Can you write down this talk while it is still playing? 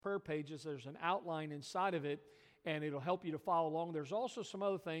pages. There's an outline inside of it, and it'll help you to follow along. There's also some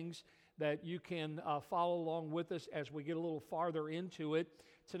other things that you can follow along with us as we get a little farther into it.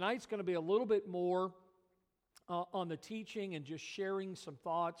 Tonight's going to be a little bit more on the teaching and just sharing some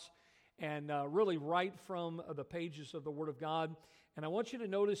thoughts and really right from the pages of the Word of God. And I want you to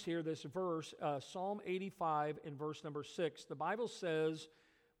notice here this verse, Psalm 85 in verse number 6. The Bible says,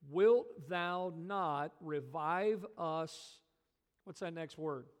 "Wilt thou not revive us," what's that next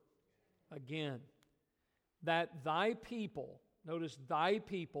word? Again. "That thy people," notice, "thy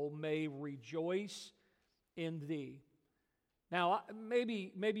people may rejoice in thee." Now,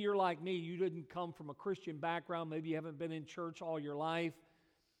 maybe you're like me. You didn't come from a Christian background. Maybe you haven't been in church all your life.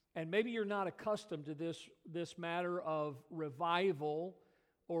 And maybe you're not accustomed to this matter of revival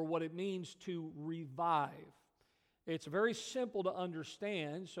or what it means to revive. It's very simple to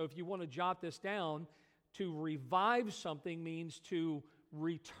understand. So if you want to jot this down, to revive something means to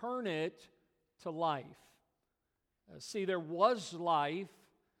return it to life. See, there was life,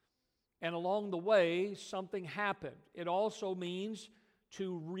 and along the way, something happened. It also means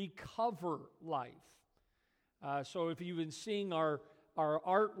to recover life. So if you've been seeing our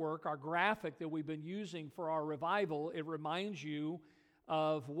artwork, our graphic that we've been using for our revival, it reminds you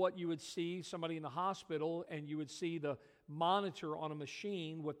of what you would see somebody in the hospital, and you would see the monitor on a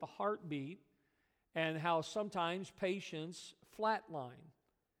machine with the heartbeat, and how sometimes patients flatline,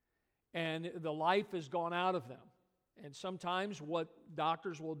 and the life has gone out of them. And sometimes what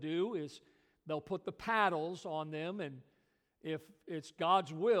doctors will do is they'll put the paddles on them, and if it's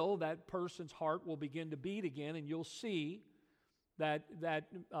God's will, that person's heart will begin to beat again, and you'll see that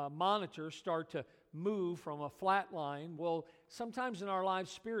monitor start to move from a flat line. Well, sometimes in our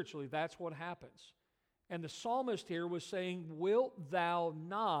lives spiritually, that's what happens. And the psalmist here was saying, "Wilt thou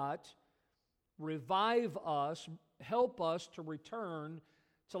not revive us, help us to return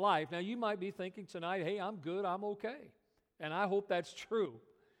to life?" Now, you might be thinking tonight, "Hey, I'm good, I'm okay." And I hope that's true.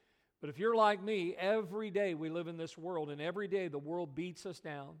 But if you're like me, every day we live in this world, and every day the world beats us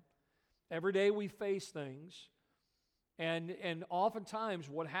down. Every day we face things. And oftentimes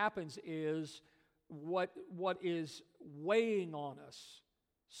what happens is what is weighing on us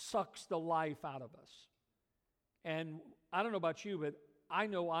sucks the life out of us. And I don't know about you, but I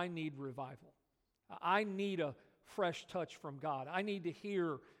know I need revival. I need a fresh touch from God. I need to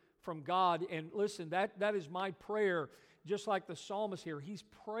hear from God. And listen, that is my prayer. Just like the psalmist here, he's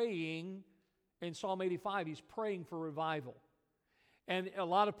praying in Psalm 85, he's praying for revival. And a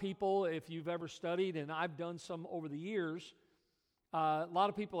lot of people, if you've ever studied, and I've done some over the years, a lot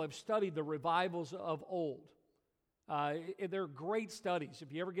of people have studied the revivals of old. They're great studies.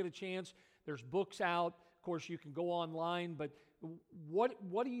 If you ever get a chance, there's books out. Of course, you can go online. But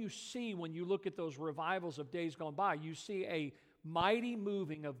what do you see when you look at those revivals of days gone by? You see a mighty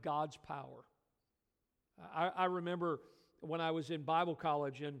moving of God's power. I remember when I was in Bible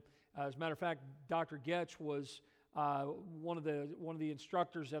college, and as a matter of fact, Dr. Getch was one of the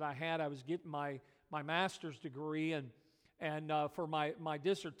instructors that I had. I was getting my master's degree, and for my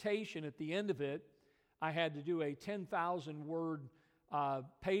dissertation at the end of it, I had to do a 10,000-word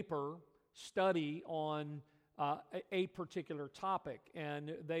paper study on a particular topic,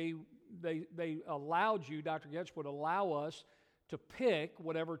 and they allowed you, Dr. Getch would allow us to pick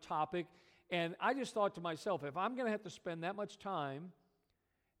whatever topic, and I just thought to myself, if I'm going to have to spend that much time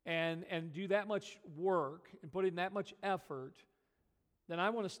and do that much work and put in that much effort, then I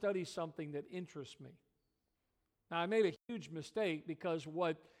want to study something that interests me. Now, I made a huge mistake, because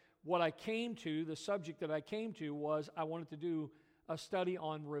what I came to, the subject that I came to, was I wanted to do a study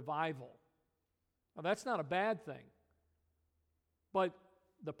on revival. Now, that's not a bad thing. But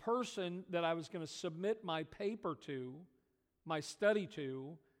the person that I was going to submit my paper to, my study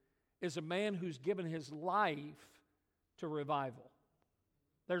to, is a man who's given his life to revival.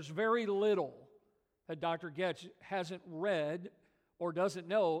 There's very little that Dr. Getch hasn't read or doesn't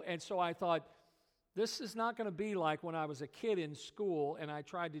know, and so I thought, this is not going to be like when I was a kid in school and I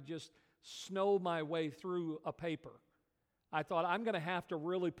tried to just snow my way through a paper. I thought, I'm going to have to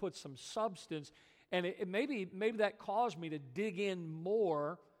really put some substance, and maybe that caused me to dig in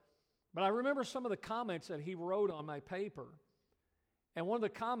more. But I remember some of the comments that he wrote on my paper, and one of the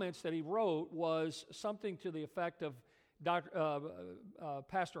comments that he wrote was something to the effect of,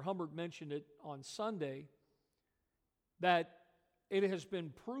 Pastor Humbert mentioned it on Sunday, that it has been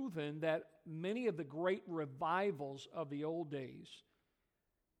proven that many of the great revivals of the old days,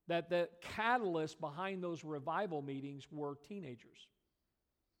 that the catalyst behind those revival meetings were teenagers.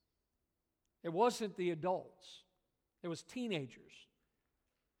 It wasn't the adults. It was teenagers.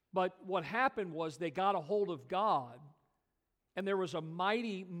 But what happened was they got a hold of God, And there was a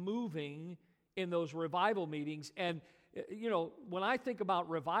mighty moving in those revival meetings. And, when I think about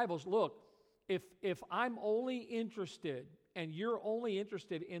revivals, look, if I'm only interested and you're only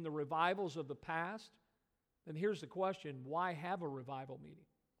interested in the revivals of the past, then here's the question: why have a revival meeting?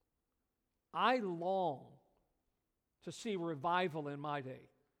 I long to see revival in my day.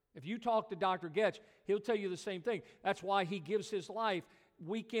 If you talk to Dr. Getch, he'll tell you the same thing. That's why he gives his life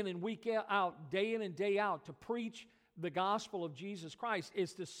week in and week out, day in and day out, to preach the gospel of Jesus Christ,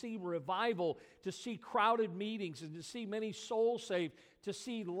 is to see revival, to see crowded meetings, and to see many souls saved, to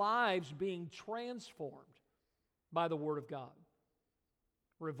see lives being transformed by the Word of God.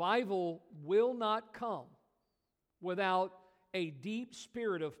 Revival will not come without a deep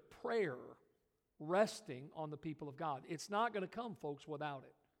spirit of prayer resting on the people of God. It's not going to come, folks, without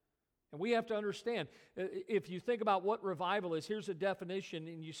it. And we have to understand, if you think about what revival is, here's a definition,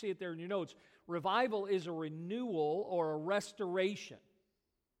 and you see it there in your notes. Revival is a renewal or a restoration.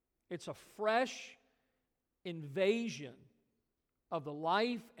 It's a fresh invasion of the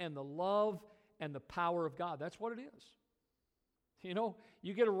life and the love and the power of God. That's what it is.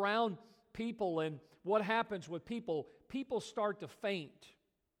 You get around people, and what happens with people? People start to faint.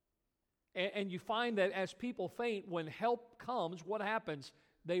 And you find that as people faint, when help comes, what happens?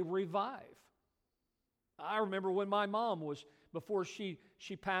 They revive. I remember when my mom was, before she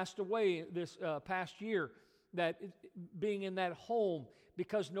passed away this past year, that being in that home,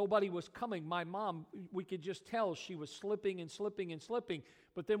 because nobody was coming, my mom, we could just tell she was slipping and slipping and slipping.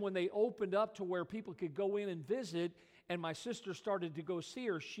 But then when they opened up to where people could go in and visit, and my sister started to go see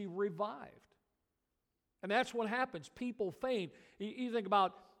her, she revived. And that's what happens. People faint. You think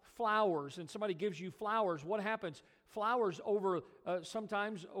about flowers, and somebody gives you flowers. What happens? Flowers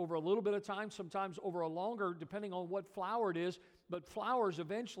sometimes over a little bit of time, sometimes over a longer, depending on what flower it is, but flowers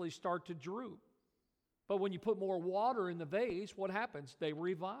eventually start to droop. But when you put more water in the vase, what happens? They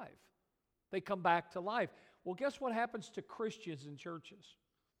revive. They come back to life. Well, guess what happens to Christians in churches?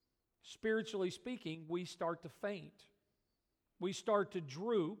 Spiritually speaking, we start to faint. We start to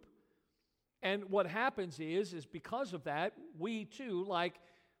droop. And what happens is because of that, we too, like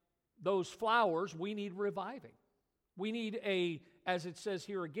those flowers, we need reviving. We need as it says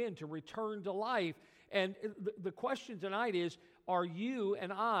here again, to return to life. And the question tonight is, are you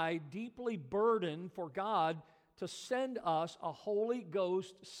and I deeply burdened for God to send us a Holy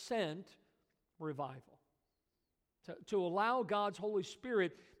Ghost sent revival? To allow God's Holy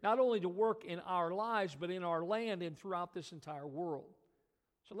Spirit not only to work in our lives, but in our land and throughout this entire world.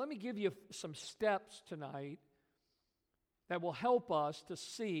 So let me give you some steps tonight that will help us to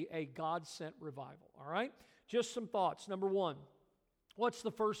see a God-sent revival, all right? Just some thoughts. Number one, what's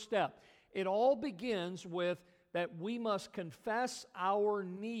the first step? It all begins with that we must confess our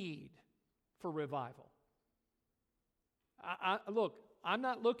need for revival. Look, I'm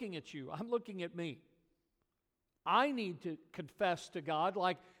not looking at you. I'm looking at me. I need to confess to God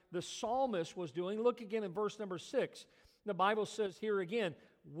like the psalmist was doing. Look again in verse number 6. The Bible says here again,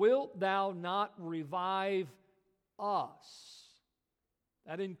 "Wilt thou not revive us?"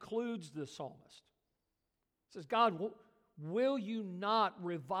 That includes the psalmist. It says, God, will you not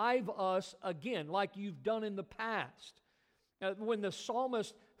revive us again like you've done in the past? When the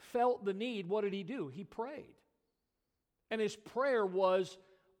psalmist felt the need, what did he do? He prayed. And his prayer was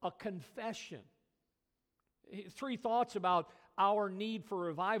a confession. 3 thoughts about our need for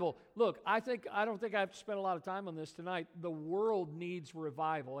revival. Look, I don't think I have to spend a lot of time on this tonight. The world needs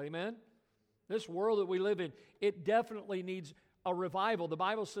revival. Amen? This world that we live in, it definitely needs a revival. The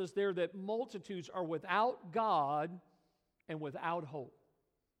Bible says there that multitudes are without God and without hope.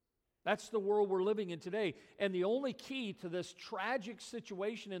 That's the world we're living in today. And the only key to this tragic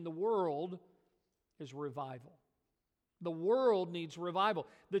situation in the world is revival. The world needs revival.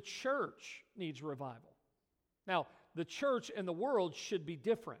 The church needs revival. Now, the church and the world should be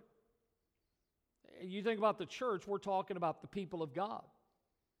different. You think about the church, we're talking about the people of God.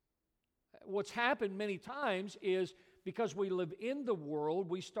 What's happened many times is because we live in the world,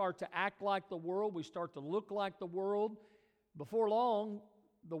 we start to act like the world, we start to look like the world. Before long,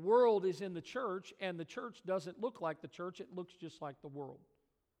 the world is in the church, and the church doesn't look like the church, it looks just like the world.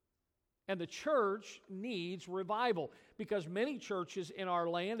 And the church needs revival because many churches in our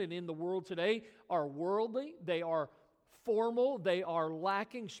land and in the world today are worldly, they are formal, they are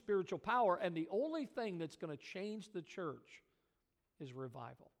lacking spiritual power, and the only thing that's going to change the church is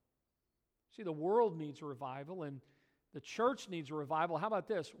revival. See, the world needs revival, and the church needs revival. How about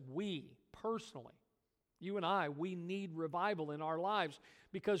this? We, personally, you and I, we need revival in our lives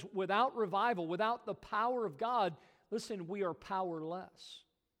because without revival, without the power of God, listen, we are powerless.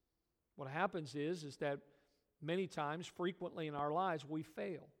 What happens is that Many times, frequently in our lives, we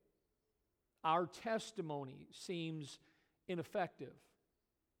fail. Our testimony seems ineffective.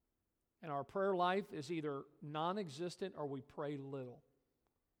 And our prayer life is either non-existent or we pray little.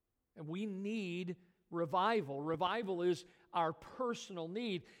 And we need revival. Revival is our personal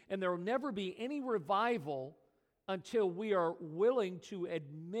need. And there will never be any revival until we are willing to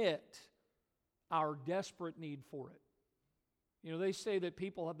admit our desperate need for it. You know, they say that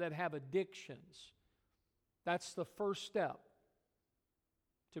people that have addictions, that's the first step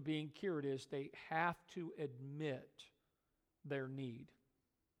to being cured, is they have to admit their need.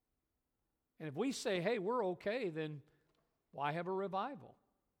 And if we say, hey, we're okay, then why have a revival?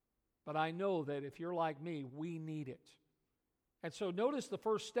 But I know that if you're like me, we need it. And so notice the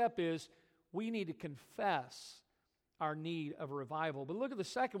first step is we need to confess our need of a revival. But look at the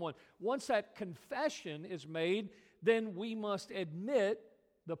second one. Once that confession is made, then we must admit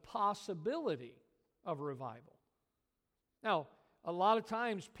the possibility of a revival. Now, a lot of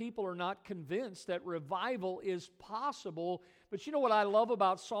times people are not convinced that revival is possible. But you know what I love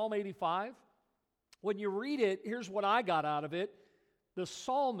about Psalm 85? When you read it, here's what I got out of it. The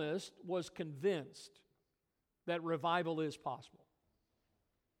psalmist was convinced that revival is possible.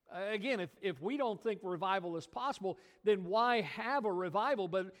 Again, if we don't think revival is possible, then why have a revival?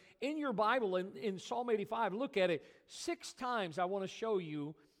 But in your Bible, in Psalm 85, look at it. 6 times I want to show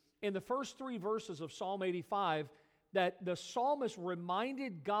you in the first 3 verses of Psalm 85 that the psalmist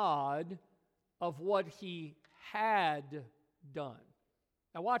reminded God of what he had done.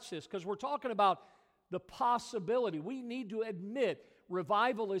 Now watch this, because we're talking about the possibility. We need to admit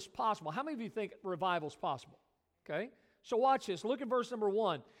revival is possible. How many of you think revival is possible? Okay? So watch this. Look at verse number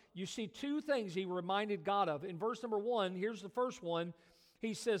 1. You see 2 things he reminded God of. In verse number 1, here's the first one.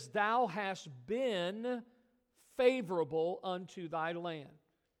 He says, "Thou hast been favorable unto thy land."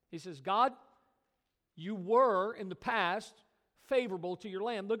 He says, God, you were in the past favorable to your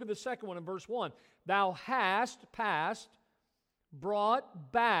land. Look at the second one in verse 1. Thou hast, past,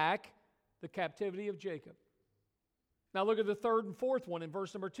 brought back the captivity of Jacob. Now look at the third and fourth one in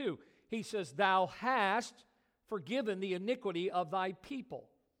verse number 2. He says, Thou hast forgiven the iniquity of thy people.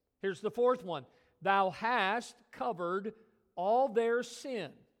 Here's the fourth one. Thou hast covered all their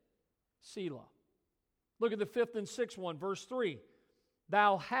sin. Selah. Look at the fifth and sixth one, verse 3.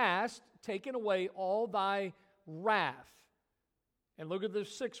 Thou hast taken away all thy wrath. And look at the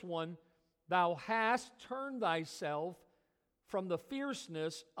sixth one. Thou hast turned thyself from the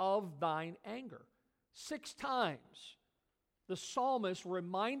fierceness of thine anger. 6 times the psalmist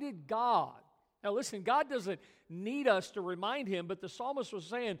reminded God. Now listen, God doesn't need us to remind him, but the psalmist was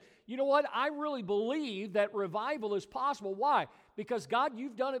saying, you know what? I really believe that revival is possible. Why? Because God,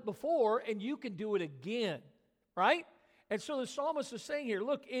 you've done it before and you can do it again, right? And so the psalmist is saying here,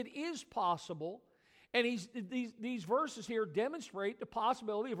 look, it is possible. And these verses here demonstrate the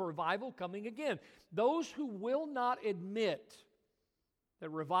possibility of a revival coming again. Those who will not admit that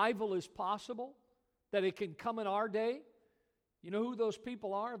revival is possible, that it can come in our day, you know who those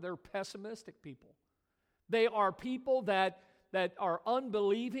people are? They're pessimistic people. They are people that are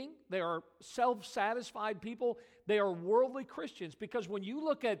unbelieving. They are self-satisfied people. They are worldly Christians. Because when you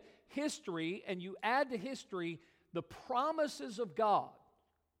look at history and you add to history the promises of God,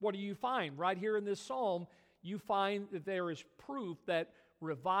 what do you find? Right here in this psalm, you find that there is proof that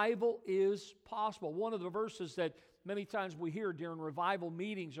revival is possible. One of the verses that many times we hear during revival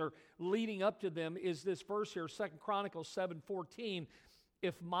meetings or leading up to them is this verse here, 2 Chronicles 7:14.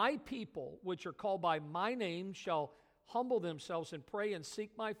 If my people, which are called by my name, shall humble themselves and pray and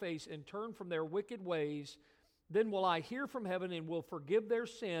seek my face and turn from their wicked ways, then will I hear from heaven and will forgive their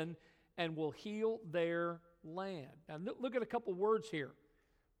sin and will heal their land. Now look at a couple words here.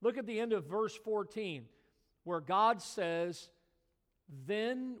 Look at the end of verse 14 where God says,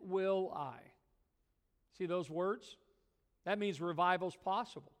 then will I. See those words? That means revival's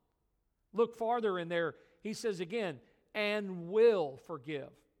possible. Look farther in there. He says again, and will forgive.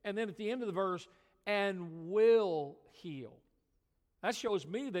 And then at the end of the verse, and will heal. That shows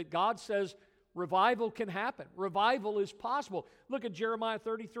me that God says revival can happen. Revival is possible. Look at Jeremiah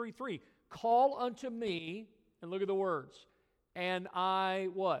 33:3. Call unto me, and look at the words, and I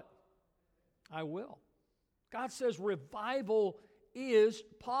what? I will. God says revival is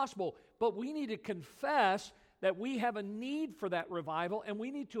possible, but we need to confess that we have a need for that revival, and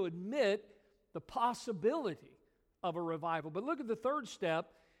we need to admit the possibility of a revival. But look at the third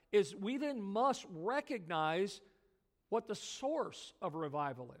step, is we then must recognize what the source of a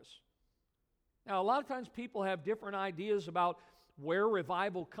revival is. Now, a lot of times people have different ideas about where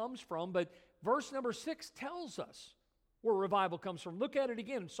revival comes from, but verse number 6 tells us where revival comes from. Look at it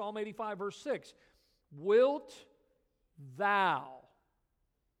again, Psalm 85, verse 6. wilt thou,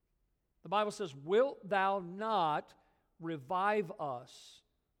 the Bible says, wilt thou not revive us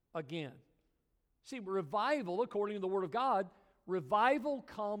again? See, revival, according to the Word of God, revival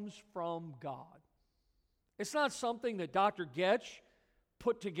comes from God. It's not something that Dr. Getch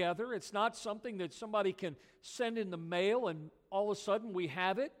put together. It's not something that somebody can send in the mail and all of a sudden we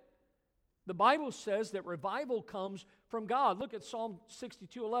have it. The Bible says that revival comes from God. Look at Psalm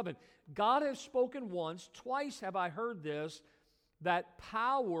 62:11. God has spoken once, twice have I heard this, that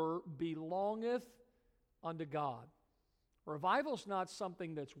power belongeth unto God. Revival is not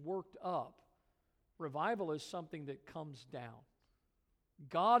something that's worked up. Revival is something that comes down.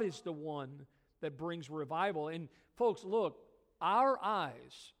 God is the one that brings revival. And folks, look, our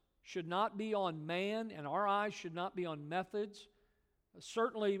eyes should not be on man, and our eyes should not be on methods.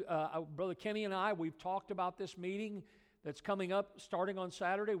 Certainly, Brother Kenny and I, we've talked about this meeting that's coming up starting on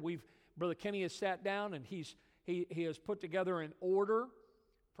Saturday. Brother Kenny has sat down and he has put together an order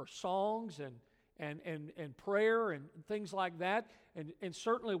for songs and prayer and things like that. And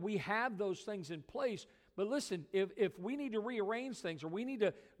certainly we have those things in place. But listen, if we need to rearrange things or we need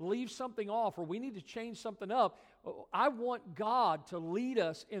to leave something off or we need to change something up, I want God to lead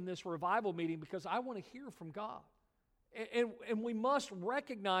us in this revival meeting because I want to hear from God. And we must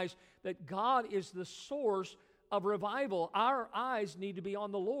recognize that God is the source of revival. Our eyes need to be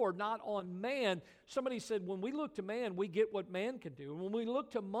on the Lord, not on man. Somebody said, when we look to man, we get what man can do. And when we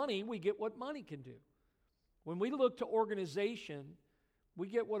look to money, we get what money can do. When we look to organization, we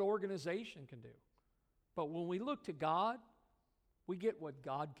get what organization can do. But when we look to God, we get what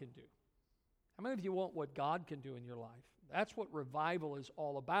God can do. How many of you want what God can do in your life? That's what revival is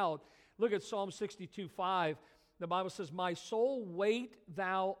all about. Look at Psalm 62:5. The Bible says, my soul, wait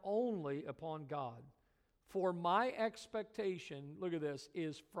thou only upon God, for my expectation, look at this,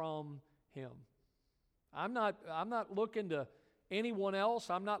 is from Him. I'm not looking to anyone else.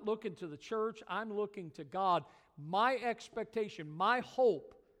 I'm not looking to the church. I'm looking to God. My expectation, my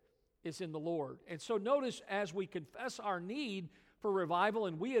hope is in the Lord. And so notice as we confess our need for revival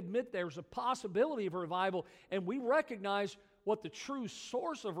and we admit there's a possibility of revival and we recognize what the true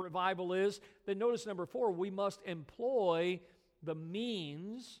source of revival is, then notice number 4, we must employ the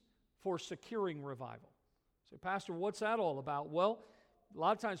means for securing revival. So, Pastor, what's that all about? Well, a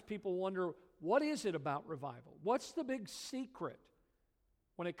lot of times people wonder, what is it about revival? What's the big secret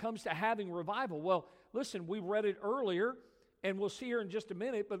when it comes to having revival? Well, listen, we read it earlier, and we'll see here in just a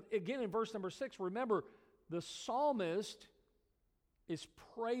minute, but again in verse number 6, remember, the psalmist is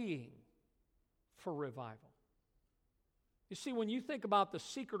praying for revival. You see, when you think about the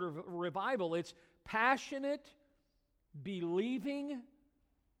secret of revival, it's passionate, believing,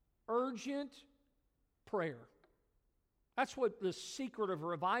 urgent prayer. That's what the secret of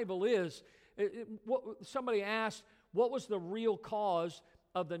revival is. Somebody asked, what was the real cause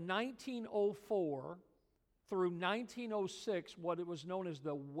of the 1904 through 1906, what it was known as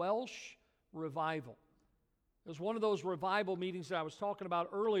the Welsh Revival? It was one of those revival meetings that I was talking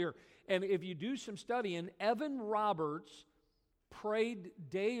about earlier. And if you do some studying, Evan Roberts prayed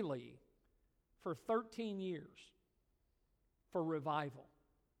daily for 13 years for revival.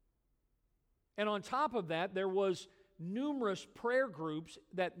 And on top of that, there was numerous prayer groups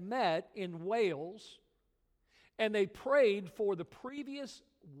that met in Wales, and they prayed for the previous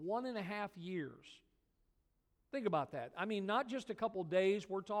 1.5 years. Think about that. I mean, not just a couple days,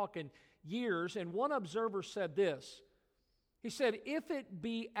 we're talking years. And one observer said this. He said, if it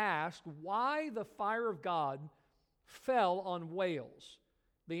be asked why the fire of God fell on Wales,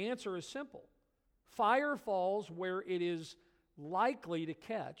 the answer is simple. Fire falls where it is likely to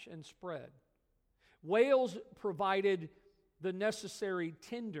catch and spread. Wales provided the necessary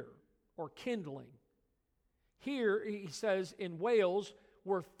tinder or kindling. Here, he says, in Wales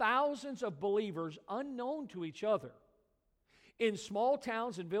were thousands of believers unknown to each other in small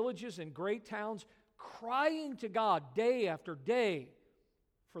towns and villages and great towns, crying to God day after day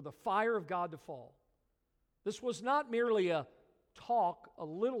for the fire of God to fall. This was not merely a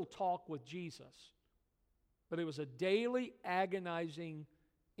little talk with Jesus, but it was a daily agonizing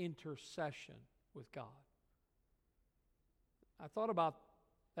intercession with God. I thought about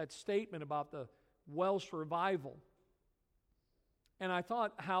that statement about the Welsh revival, and I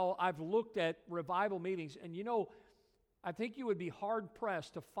thought how I've looked at revival meetings, and you know, I think you would be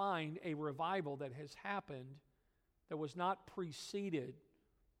hard-pressed to find a revival that has happened that was not preceded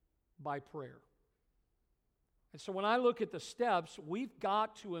by prayer. And so when I look at the steps, we've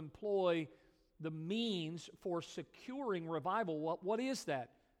got to employ the means for securing revival. What is that?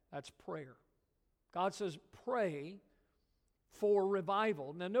 That's prayer. God says, pray for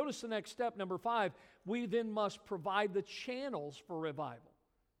revival. Now notice the next step, number 5, we then must provide the channels for revival.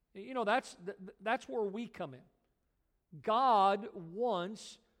 You know, that's where we come in. God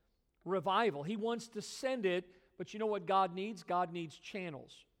wants revival. He wants to send it, but you know what God needs? God needs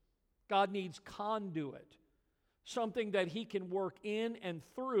channels. God needs conduit, something that He can work in and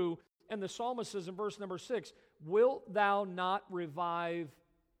through. And the psalmist says in verse number 6, "Wilt thou not revive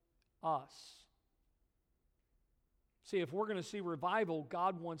us?" See, if we're going to see revival,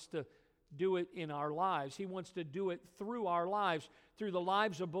 God wants to do it in our lives. He wants to do it through our lives, through the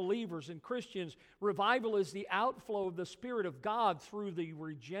lives of believers and Christians. Revival is the outflow of the Spirit of God through the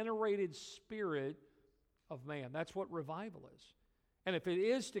regenerated spirit of man. That's what revival is. And if it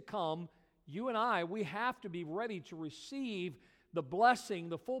is to come, you and I, we have to be ready to receive the blessing,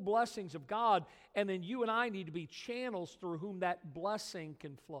 the full blessings of God, and then you and I need to be channels through whom that blessing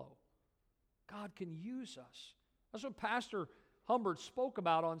can flow. God can use us. That's what Pastor Humbert spoke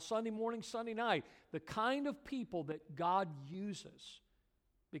about on Sunday morning, Sunday night. The kind of people that God uses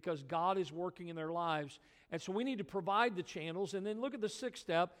because God is working in their lives. And so we need to provide the channels. And then look at the 6th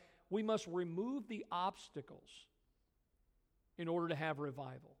step. We must remove the obstacles in order to have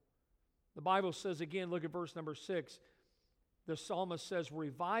revival. The Bible says again, look at verse number 6. The psalmist says,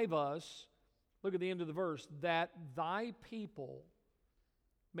 "Revive us," look at the end of the verse, "that thy people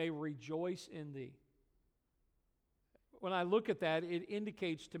may rejoice in thee." When I look at that, it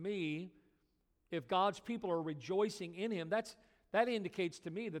indicates to me, if God's people are rejoicing in Him, that indicates to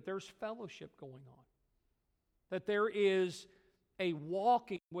me that there's fellowship going on. That there is a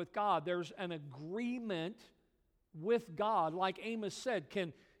walking with God. There's an agreement with God. Like Amos said,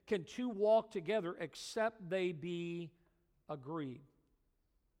 can two walk together except they be agreed?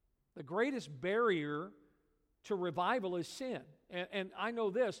 The greatest barrier to revival is sin. And I know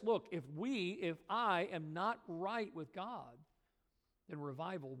this, look, if I am not right with God, then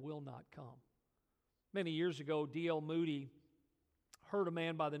revival will not come. Many years ago, D.L. Moody heard a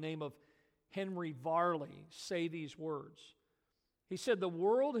man by the name of Henry Varley say these words. He said, "The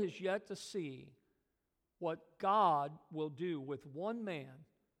world has yet to see what God will do with one man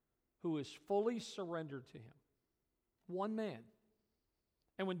who is fully surrendered to Him." One man.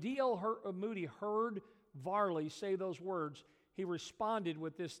 And when D.L. Moody heard Varley say those words, he responded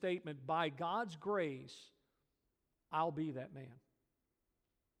with this statement, "By God's grace, I'll be that man."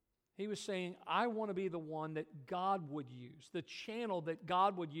 He was saying, I want to be the one that God would use, the channel that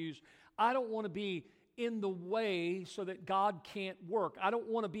God would use. I don't want to be in the way so that God can't work. I don't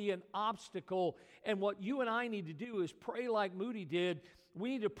want to be an obstacle. And what you and I need to do is pray like Moody did. We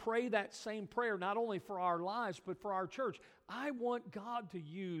need to pray that same prayer, not only for our lives, but for our church. I want God to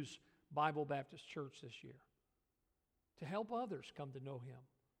use Bible Baptist Church this year to help others come to know Him,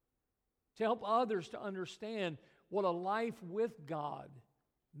 to help others to understand what a life with God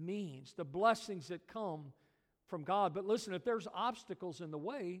means, the blessings that come from God. But listen, if there's obstacles in the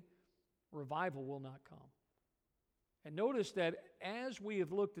way, revival will not come. And notice that as we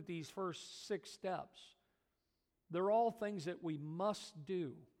have looked at these first 6 steps, they're all things that we must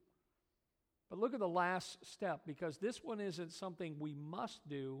do. But look at the last step, because this one isn't something we must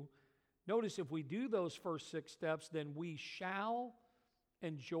do. Notice if we do those first 6 steps, then we shall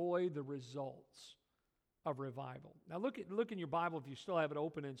enjoy the results of revival. Now look in your Bible, if you still have it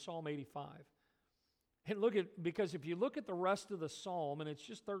open, in Psalm 85. And because if you look at the rest of the psalm, and it's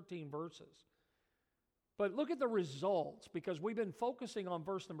just 13 verses, but look at the results, because we've been focusing on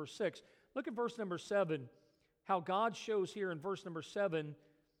verse number 6. Look at verse number 7, how God shows here in verse number 7,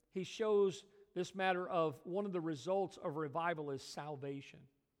 He shows this matter of one of the results of revival is salvation.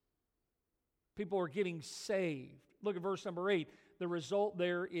 People are getting saved. Look at verse number 8. The result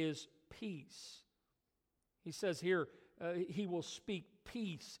there is peace. He says here, He will speak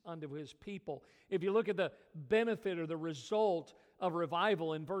peace unto His people. If you look at the benefit or the result of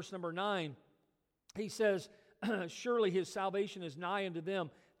revival in verse number 9, He says, surely His salvation is nigh unto them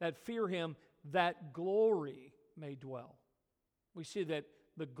that fear Him, that glory may dwell. We see that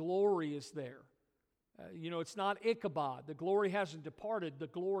the glory is there. It's not Ichabod. The glory hasn't departed. The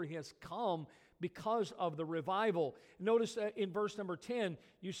glory has come because of the revival. Notice in verse number 10,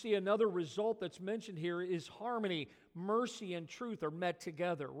 you see another result that's mentioned here is harmony. Mercy and truth are met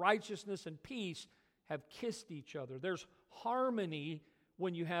together. Righteousness and peace have kissed each other. There's harmony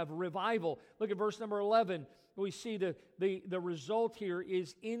when you have revival. Look at verse number 11. We see the result here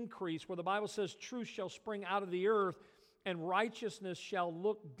is increase, where the Bible says truth shall spring out of the earth and righteousness shall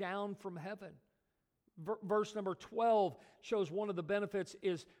look down from heaven. Verse number 12 shows one of the benefits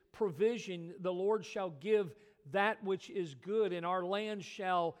is provision. The Lord shall give that which is good, and our land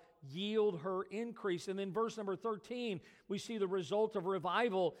shall yield her increase. And then verse number 13, we see the result of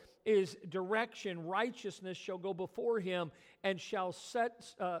revival is direction. Righteousness shall go before him and shall set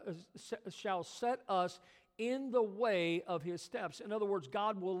us in the way of his steps. In other words,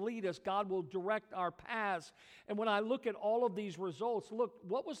 God will lead us. God will direct our paths. And when I look at all of these results, look,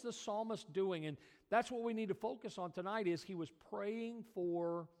 what was the psalmist doing? And that's what we need to focus on tonight is he was praying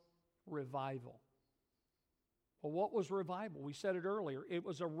for revival. Well, what was revival? We said it earlier. It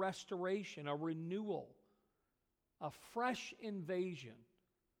was a restoration, a renewal, a fresh invasion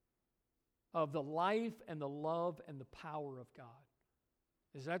of the life and the love and the power of God.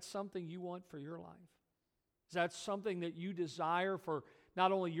 Is that something you want for your life? Is that something that you desire for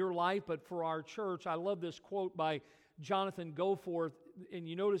not only your life, but for our church? I love this quote by Jonathan Goforth, and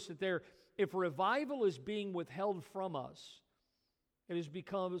you notice it there. If revival is being withheld from us, it is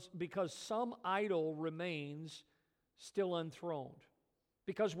because some idol remains still enthroned.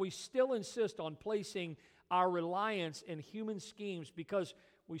 Because we still insist on placing our reliance in human schemes, because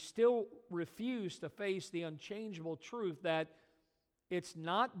we still refuse to face the unchangeable truth that it's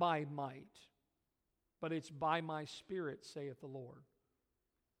not by might, but it's by my Spirit, saith the Lord.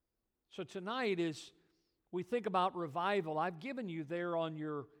 So tonight, as we think about revival, I've given you there on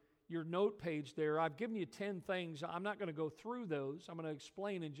your note page there, I've given you 10 things. I'm not going to go through those. I'm going to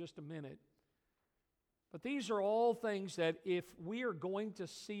explain in just a minute. But these are all things that if we are going to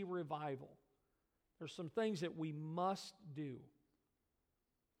see revival, there's some things that we must do.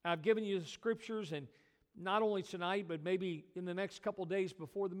 I've given you the scriptures, and not only tonight, but maybe in the next couple days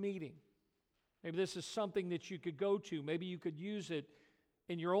before the meeting. Maybe this is something that you could go to. Maybe you could use it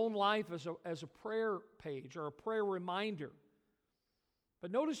in your own life as a prayer page or a prayer reminder.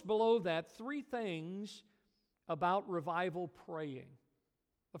 But notice below that 3 things about revival praying.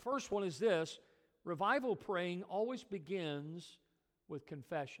 The first one is this: revival praying always begins with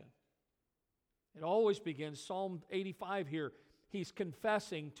confession. It always begins. Psalm 85 here, he's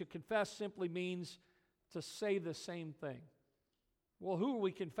confessing. To confess simply means to say the same thing. Well, who are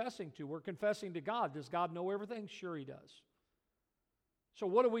we confessing to? We're confessing to God. Does God know everything? Sure He does. So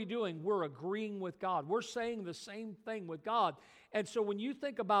what are we doing? We're agreeing with God. We're saying the same thing with God. And so when you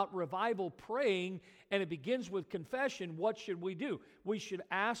think about revival praying and it begins with confession, what should we do? We should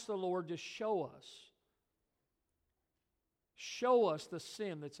ask the Lord to show us. Show us the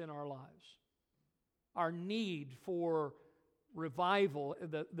sin that's in our lives. Our need for revival,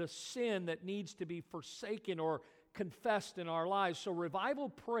 the sin that needs to be forsaken or confessed in our lives. So revival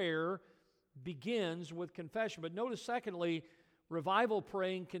prayer begins with confession. But notice, secondly, revival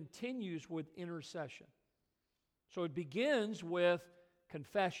praying continues with intercession. So it begins with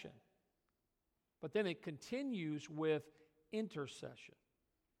confession, but then it continues with intercession.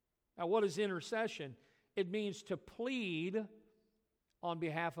 Now, what is intercession? It means to plead on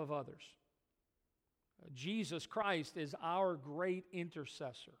behalf of others. Jesus Christ is our great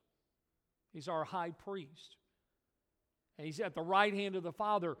intercessor. He's our high priest. And He's at the right hand of the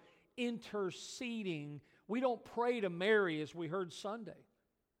Father interceding. We don't pray to Mary as we heard Sunday.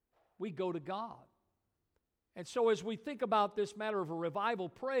 We go to God. And so as we think about this matter of a revival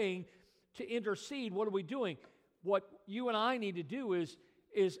praying to intercede, what are we doing? What you and I need to do is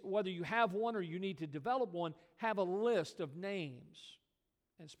whether you have one or you need to develop one, have a list of names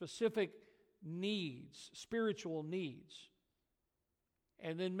and specific needs, spiritual needs.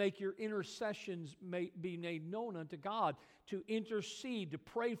 And then make your intercessions be made known unto God, to intercede, to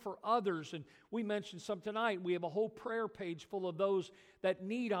pray for others. And we mentioned some tonight. We have a whole prayer page full of those that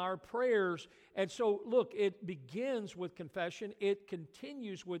need our prayers. And so, look, it begins with confession. It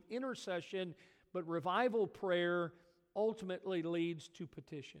continues with intercession. But revival prayer ultimately leads to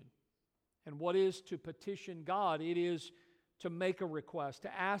petition. And what is to petition God? It is to make a request,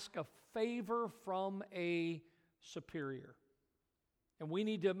 to ask a favor from a superior. And we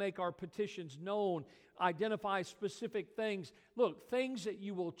need to make our petitions known, identify specific things. Look, things that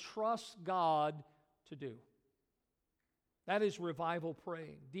you will trust God to do. That is revival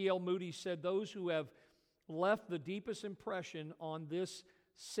praying. D.L. Moody said, those who have left the deepest impression on this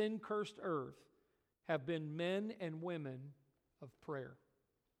sin-cursed earth have been men and women of prayer.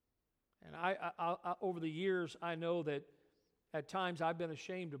 And I over the years, I know that at times I've been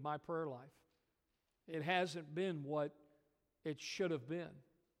ashamed of my prayer life. It hasn't been what it should have been.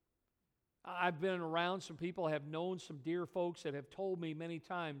 I've been around some people, I have known some dear folks that have told me many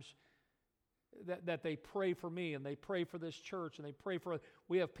times that they pray for me and they pray for this church and they pray for,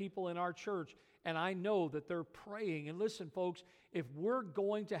 we have people in our church, and I know that they're praying. And listen, folks, if we're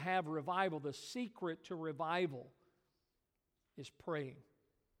going to have revival, the secret to revival is praying.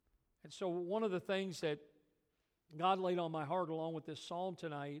 And so one of the things that God laid on my heart along with this psalm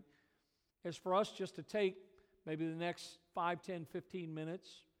tonight is for us just to take maybe the next 5, 10, 15 minutes.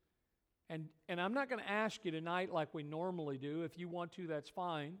 And I'm not going to ask you tonight like we normally do. If you want to, that's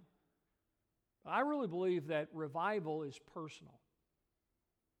fine. But I really believe that revival is personal.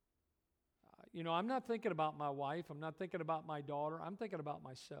 I'm not thinking about my wife. I'm not thinking about my daughter. I'm thinking about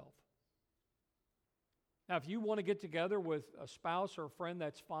myself. Now, if you want to get together with a spouse or a friend,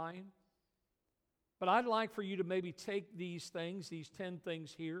 that's fine. But I'd like for you to maybe take these things, these 10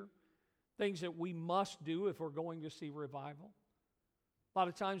 things here, things that we must do if we're going to see revival. A lot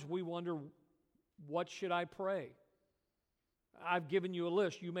of times we wonder, what should I pray? I've given you a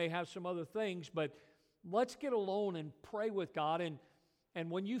list. You may have some other things, but let's get alone and pray with God. And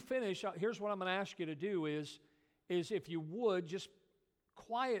when you finish, here's what I'm going to ask you to do is if you would, just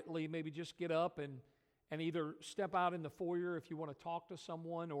quietly maybe just get up and either step out in the foyer if you want to talk to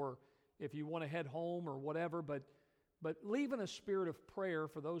someone or if you want to head home or whatever, but leave in a spirit of prayer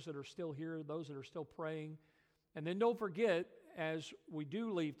for those that are still here, those that are still praying. And then don't forget, as we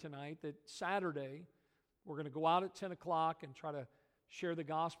do leave tonight, that Saturday we're going to go out at 10 o'clock and try to share the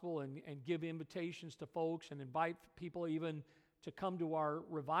gospel and give invitations to folks and invite people even to come to our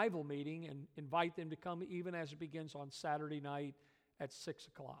revival meeting and invite them to come even as it begins on Saturday night at 6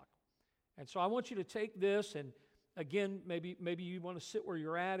 o'clock. And so I want you to take this, and again, maybe you want to sit where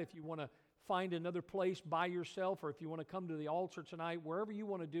you're at, if you want to find another place by yourself, or if you want to come to the altar tonight, wherever you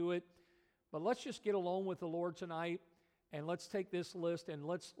want to do it. But let's just get alone with the Lord tonight, and let's take this list, and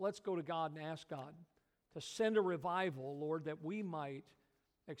let's go to God and ask God to send a revival, Lord, that we might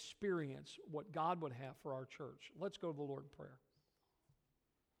experience what God would have for our church. Let's go to the Lord in prayer.